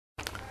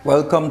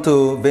Welcome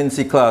to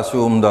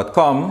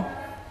VinceyClassroom.com.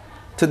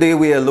 Today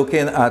we are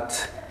looking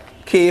at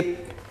CAPE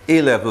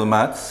A-level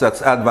maths,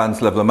 that's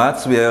advanced level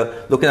maths. We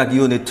are looking at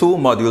Unit 2,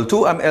 Module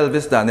 2. I'm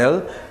Elvis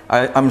Daniel.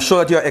 I'm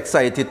sure that you're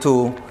excited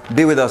to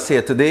be with us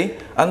here today,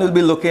 and we'll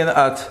be looking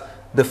at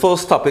the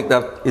first topic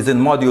that is in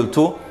Module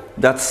 2,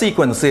 that's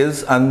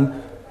sequences, and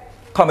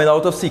coming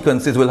out of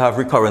sequences we'll have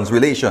recurrence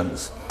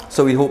relations.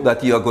 So we hope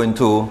that you are going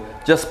to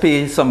just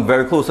pay some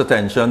very close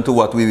attention to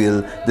what we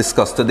will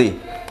discuss today.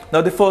 Now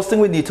the first thing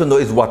we need to know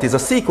is what is a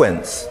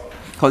sequence.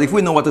 Because if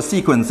we know what a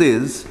sequence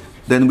is,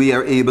 then we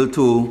are able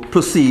to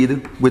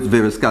proceed with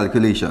various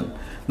calculations.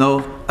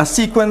 Now a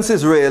sequence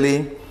is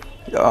really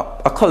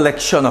a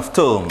collection of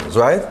terms,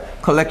 right?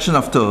 Collection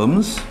of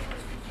terms.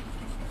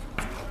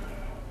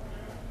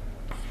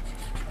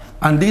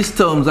 And these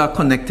terms are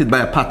connected by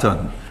a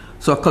pattern.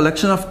 So a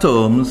collection of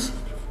terms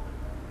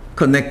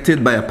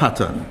connected by a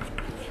pattern.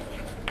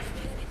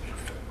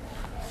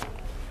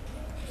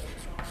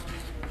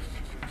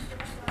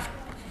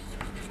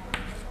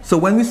 So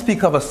when we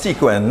speak of a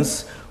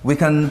sequence, we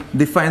can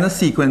define a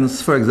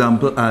sequence, for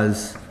example,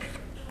 as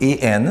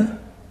AN,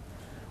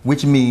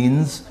 which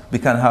means we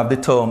can have the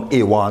term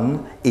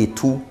A1,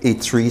 A2,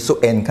 A3, so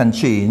N can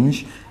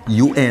change,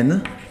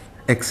 UN,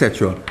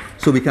 etc.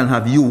 So we can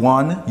have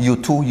U1,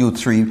 U2,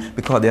 U3,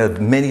 because there are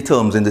many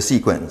terms in the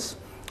sequence,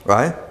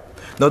 right?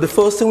 Now the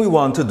first thing we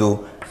want to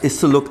do is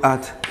to look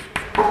at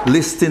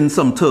listing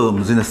some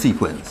terms in a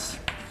sequence.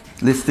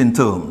 Listing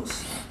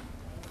terms.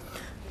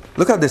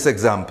 Look at this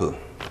example.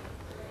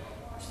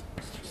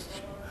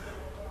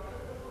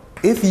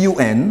 If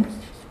UN,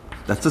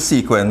 that's a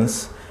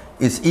sequence,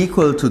 is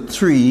equal to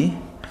 3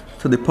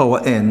 to the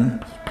power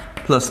n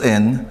plus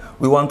n,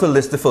 we want to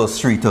list the first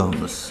three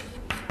terms.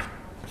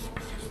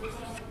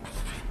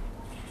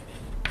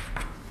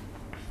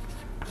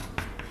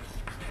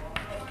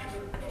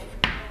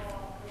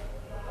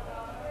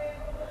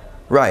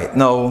 Right,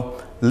 now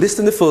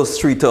listing the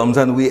first three terms,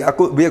 and we are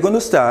going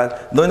to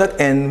start, knowing that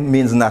n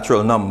means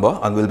natural number,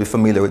 and we'll be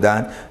familiar with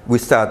that. We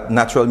start,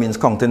 natural means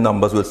counting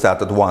numbers, we'll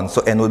start at 1.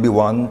 So n will be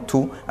 1,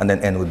 2, and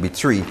then n would be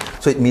 3.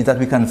 So it means that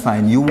we can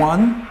find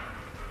U1,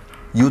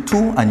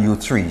 U2, and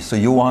U3. So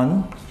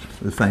U1,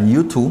 we'll find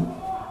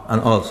U2,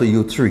 and also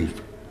U3.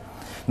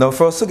 Now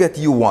for us to get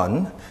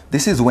U1,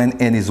 this is when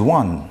n is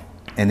 1.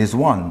 N is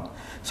 1.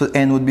 So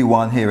n would be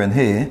 1 here and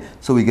here.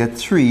 So we get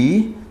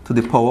 3 to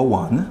the power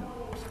 1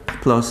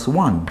 plus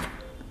 1.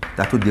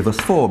 That would give us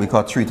 4,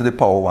 because 3 to the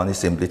power 1 is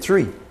simply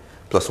 3.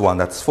 Plus 1,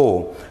 that's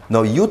 4.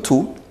 Now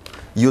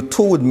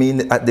U2 would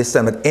mean at this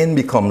time that n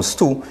becomes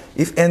 2.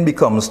 If n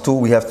becomes 2,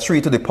 we have 3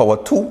 to the power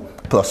 2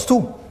 plus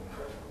 2.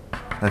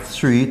 That's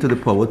 3 to the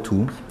power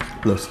 2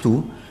 plus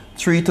 2.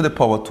 3 to the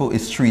power 2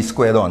 is 3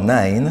 squared, or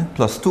 9,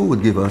 plus 2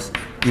 would give us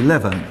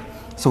 11.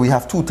 So we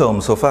have two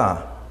terms so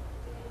far.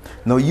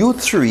 Now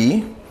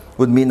U3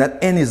 would mean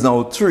that n is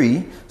now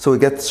 3, so we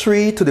get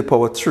 3 to the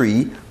power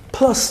 3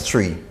 plus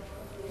 3.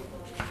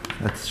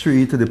 That's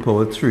 3 to the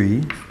power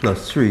 3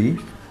 plus 3.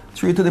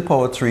 3 to the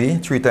power 3,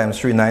 3 times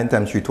 3, 9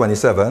 times 3,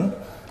 27,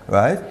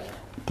 right?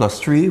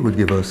 Plus 3 would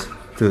give us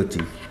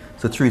 30.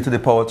 So 3 to the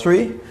power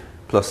 3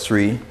 plus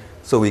 3,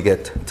 so we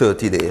get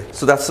 30 there.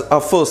 So that's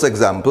our first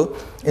example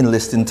in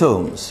listing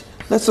terms.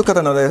 Let's look at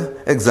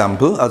another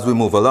example as we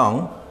move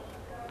along.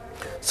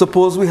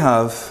 Suppose we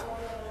have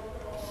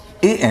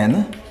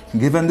AN,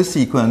 given the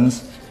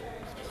sequence,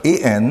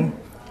 AN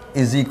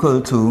is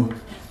equal to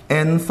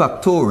n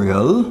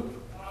factorial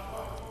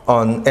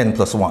on n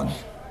plus 1.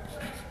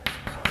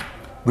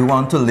 We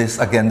want to list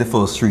again the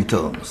first three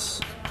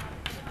terms.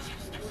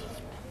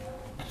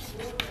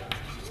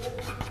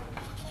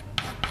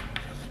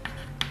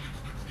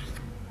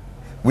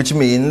 Which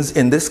means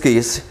in this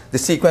case the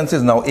sequence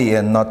is now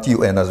AN, not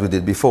UN as we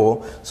did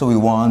before. So we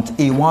want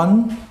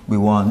A1, we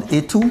want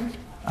A2,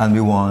 and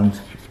we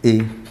want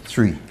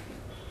A3.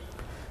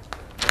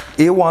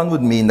 A1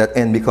 would mean that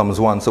n becomes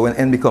 1. So when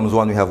n becomes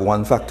 1, we have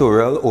 1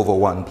 factorial over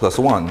 1 plus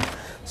 1.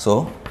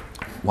 So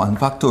 1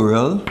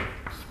 factorial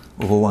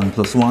over 1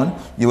 plus 1.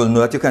 You will know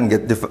that you can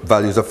get the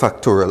values of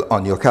factorial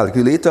on your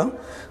calculator.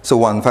 So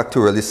 1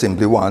 factorial is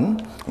simply 1.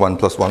 1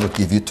 plus 1 would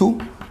give you 2.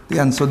 The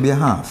answer would be a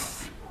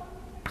half.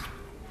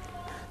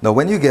 Now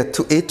when you get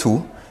to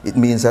A2, it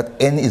means that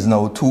n is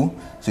now 2.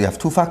 So you have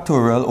 2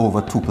 factorial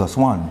over 2 plus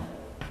 1.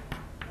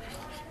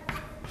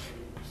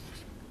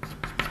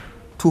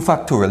 2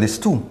 factorial is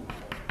 2.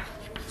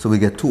 So we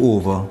get 2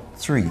 over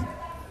 3.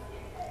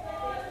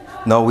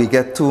 Now we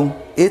get to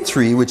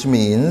A3, which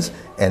means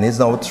n is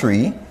now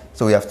 3.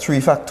 So we have 3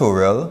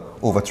 factorial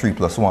over 3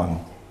 plus 1.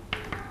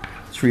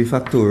 3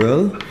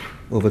 factorial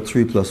over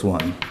 3 plus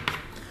 1.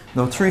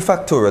 Now 3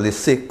 factorial is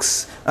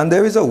 6. And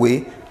there is a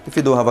way, if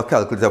you don't have a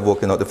calculator, of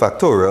working out the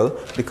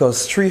factorial,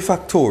 because 3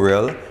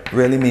 factorial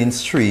really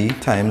means 3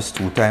 times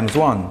 2 times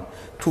 1.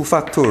 2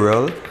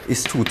 factorial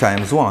is 2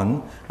 times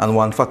 1, and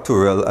 1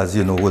 factorial, as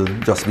you know, will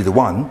just be the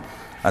 1.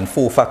 And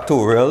 4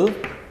 factorial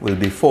will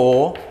be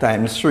 4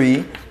 times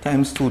 3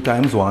 times 2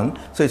 times 1.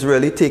 So it's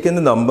really taking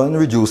the number and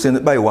reducing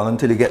it by 1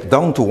 until you get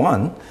down to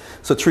 1.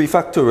 So 3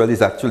 factorial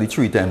is actually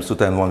 3 times 2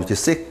 times 1, which is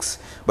 6.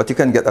 But you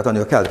can get that on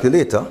your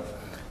calculator.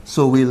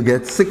 So we'll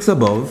get 6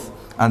 above,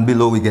 and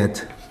below we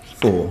get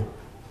 4.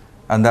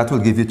 And that will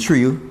give you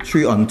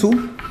 3 on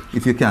 2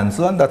 if you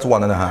cancel, and that's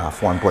 1.5,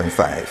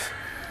 1.5.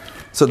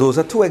 So those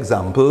are 2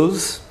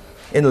 examples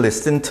in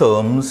listing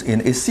terms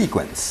in a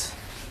sequence.